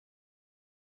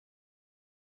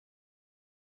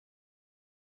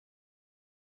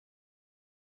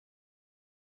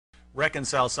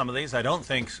reconcile some of these. I don't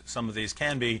think some of these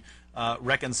can be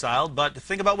reconciled, but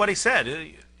think about what he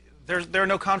said. There are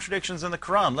no contradictions in the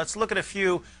Quran. Let's look at a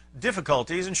few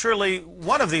difficulties, and surely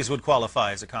one of these would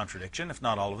qualify as a contradiction, if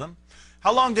not all of them.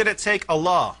 How long did it take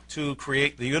Allah to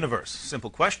create the universe? Simple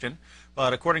question,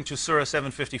 but according to Surah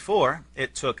 754,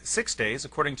 it took 6 days.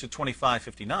 According to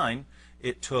 2559,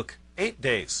 it took 8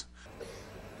 days.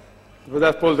 Well,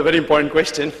 that posed a very important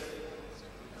question.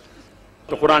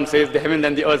 The Quran says the heaven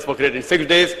and the earth were created in 6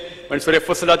 days. When Surah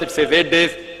Fussilat it says 8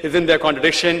 days. Isn't there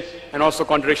contradiction, and also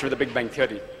contradiction with the Big Bang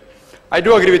Theory? I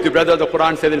do agree with you, brother. The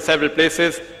Quran says in several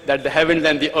places that the heavens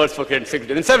and the earth were created in 6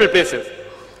 days. In several places.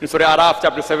 In Surah Araf,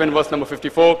 chapter 7, verse number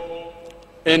 54.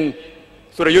 In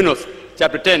Surah Yunus,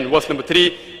 chapter 10, verse number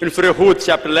 3. In Surah Hud,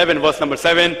 chapter 11, verse number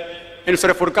 7. In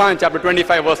Surah Furqan, chapter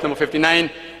 25, verse number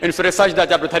 59. In Surah Sajda,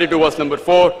 chapter 32, verse number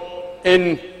 4.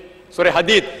 In Surah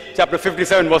Hadith, chapter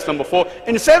 57, verse number 4.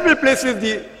 In several places,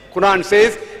 the Quran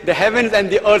says the heavens and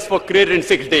the earth were created in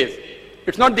 6 days.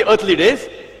 It's not the earthly days.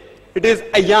 It is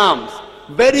ayams,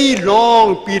 very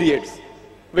long periods,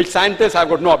 which scientists have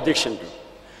got no objection to.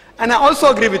 And I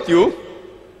also agree with you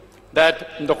that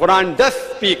the Quran does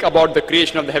speak about the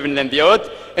creation of the heaven and the earth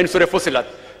in Surah Fussilat.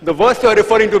 The verse you are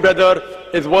referring to, brother,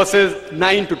 is verses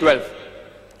 9 to 12,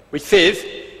 which says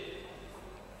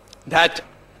that,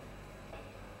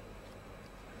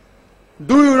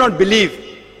 do you not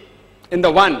believe in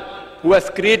the one who has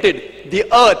created the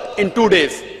earth in 2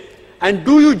 days? And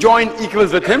do you join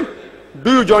equals with him?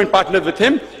 Do you join partners with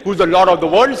him, who is the Lord of the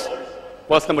worlds?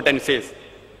 Verse number 10 says,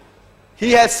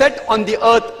 he has set on the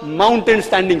earth mountains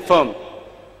standing firm,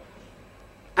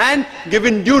 and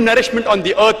given due nourishment on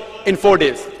the earth in 4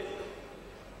 days.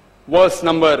 Verse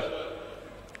number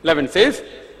 11 says,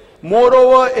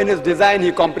 moreover in his design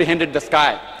he comprehended the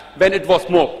sky when it was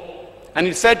smoke, and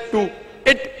he said to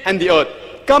it and the earth,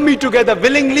 come ye together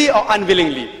willingly or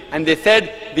unwillingly? And they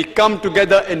said, we come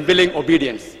together in willing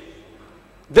obedience.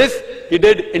 This he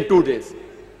did in 2 days.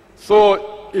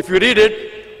 So if you read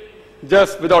it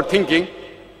just without thinking,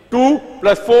 2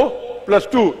 plus 4 plus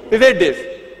 2 is 8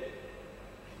 days.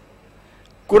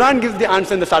 Quran gives the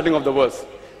answer in the starting of the verse,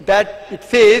 that it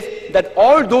says that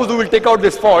all those who will take out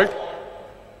this fault,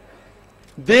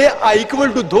 they are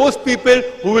equal to those people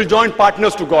who will join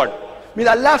partners to God. Means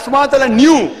Allah subhanahu wa ta'ala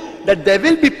knew that there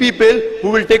will be people who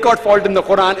will take out fault in the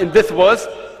Quran in this verse.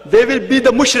 They will be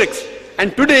the mushriks.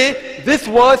 And today, this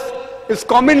verse is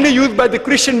commonly used by the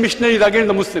Christian missionaries against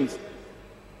the Muslims.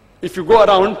 If you go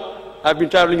around, I've been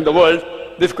traveling in the world,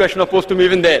 this question was posed to me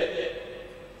even there.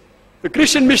 The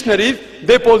Christian missionaries,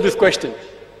 they pose this question.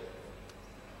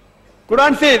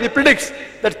 Quran says, it predicts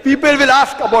that people will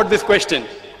ask about this question.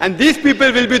 And these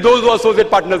people will be those who associate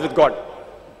partners with God.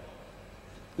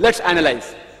 Let's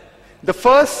analyze. The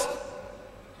first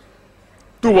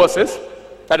 2 verses,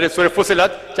 that is Surah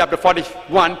Fussilat, chapter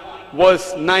 41,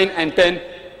 verse 9 and 10,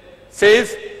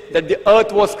 says that the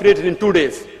earth was created in 2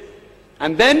 days.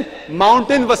 And then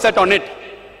mountains were set on it,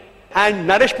 and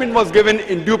nourishment was given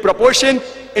in due proportion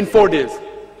in 4 days.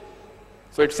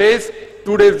 So it says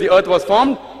 2 days the earth was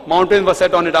formed, mountains were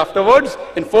set on it afterwards.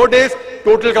 In 4 days,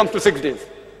 total comes to 6 days.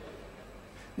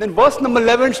 Then verse number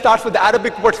 11 starts with the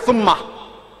Arabic word summa.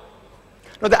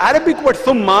 Now the Arabic word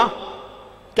summa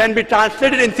can be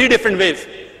translated in 3 different ways.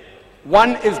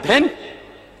 One is then,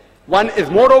 one is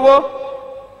moreover,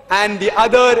 and the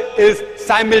other is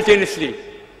simultaneously.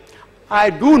 I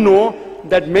do know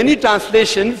that many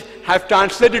translations have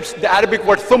translated the Arabic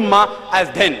word summa as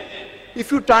then.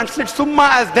 If you translate summa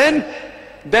as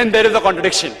then there is a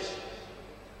contradiction.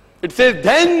 It says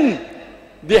then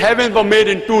the heavens were made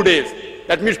in 2 days.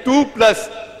 That means 2 plus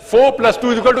 4 plus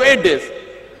 2 is equal to 8 days.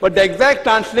 But the exact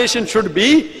translation should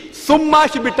be, summa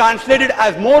should be translated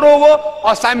as moreover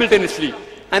or simultaneously.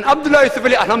 And Abdullah Yusuf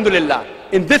Ali, alhamdulillah,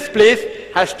 in this place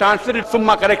has translated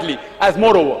summa correctly as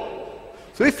moreover.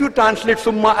 So if you translate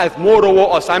summa as moreover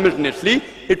or simultaneously,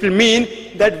 it will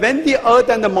mean that when the earth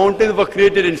and the mountains were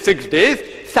created in 6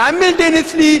 days,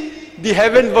 simultaneously the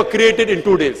heavens were created in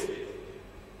 2 days.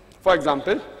 For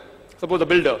example, suppose a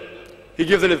builder, he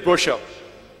gives in his brochure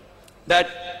that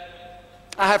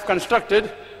I have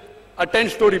constructed a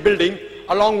 10-story building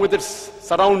along with its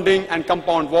surrounding and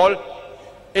compound wall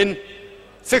in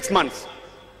 6 months.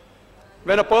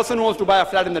 When a person wants to buy a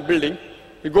flat in that building,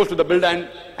 he goes to the builder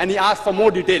and he asks for more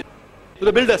detail. So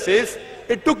the builder says,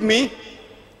 it took me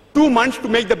 2 months to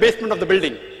make the basement of the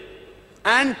building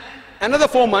and another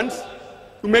 4 months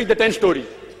to make the 10-story.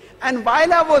 And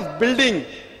while I was building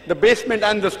the basement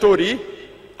and the story,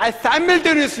 I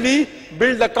simultaneously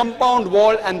built the compound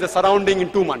wall and the surrounding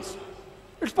in 2 months.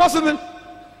 It's possible.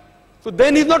 So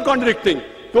then he's not contradicting.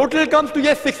 Total comes to,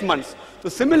 yes, 6 months. So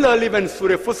similarly, when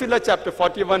Surah Fussilat chapter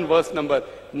 41 verse number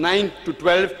 9 to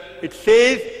 12, it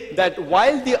says that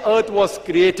while the earth was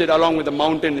created along with the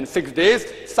mountain in 6 days,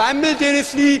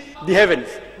 simultaneously the heavens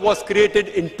was created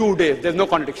in 2 days. There's no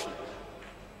contradiction.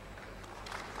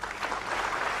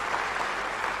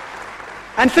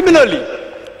 And similarly,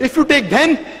 if you take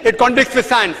then, it contradicts with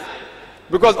science.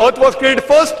 Because earth was created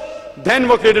first, then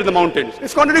were created the mountains.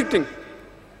 It's contradicting.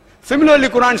 Similarly,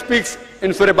 Quran speaks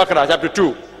in Surah Baqarah chapter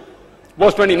 2.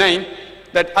 Verse 29,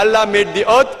 that Allah made the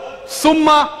earth,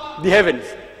 summa the heavens.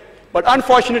 But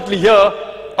unfortunately here,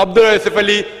 Abdul Yusuf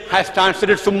Ali has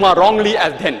translated summa wrongly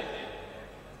as then.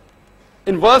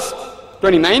 In verse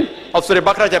 29 of Surah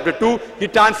Baqarah chapter 2, he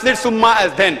translates summa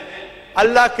as then.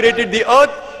 Allah created the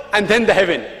earth and then the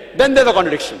heaven. Then there's a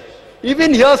contradiction.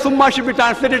 Even here, summa should be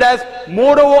translated as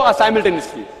moreover or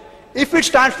simultaneously. If it's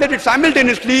translated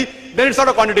simultaneously, then it's not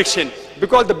a contradiction.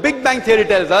 Because the Big Bang theory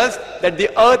tells us that the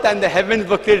earth and the heavens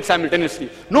were created simultaneously.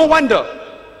 No wonder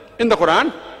in the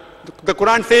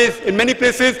Quran says in many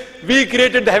places, we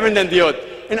created the heavens and the earth.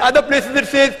 In other places it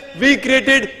says, we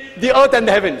created the earth and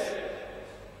the heavens.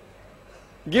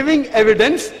 Giving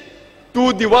evidence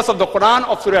to the verse of the Quran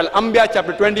of Surah Al-Anbiya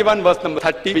chapter 21 verse number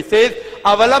 30, it says,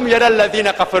 أَوَلَمْ يَرَ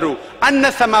الَّذِينَ كَفَرُوا أَنَّ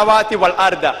السَّمَاوَاتِ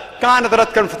وَالْأَرْضَ كَانَتْ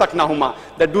رَتْقًا فَفَتَقْنَاهُمَا.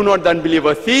 That do not the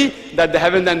unbelievers see that the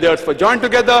heavens and the earth were joined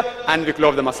together and we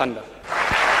clove them asunder.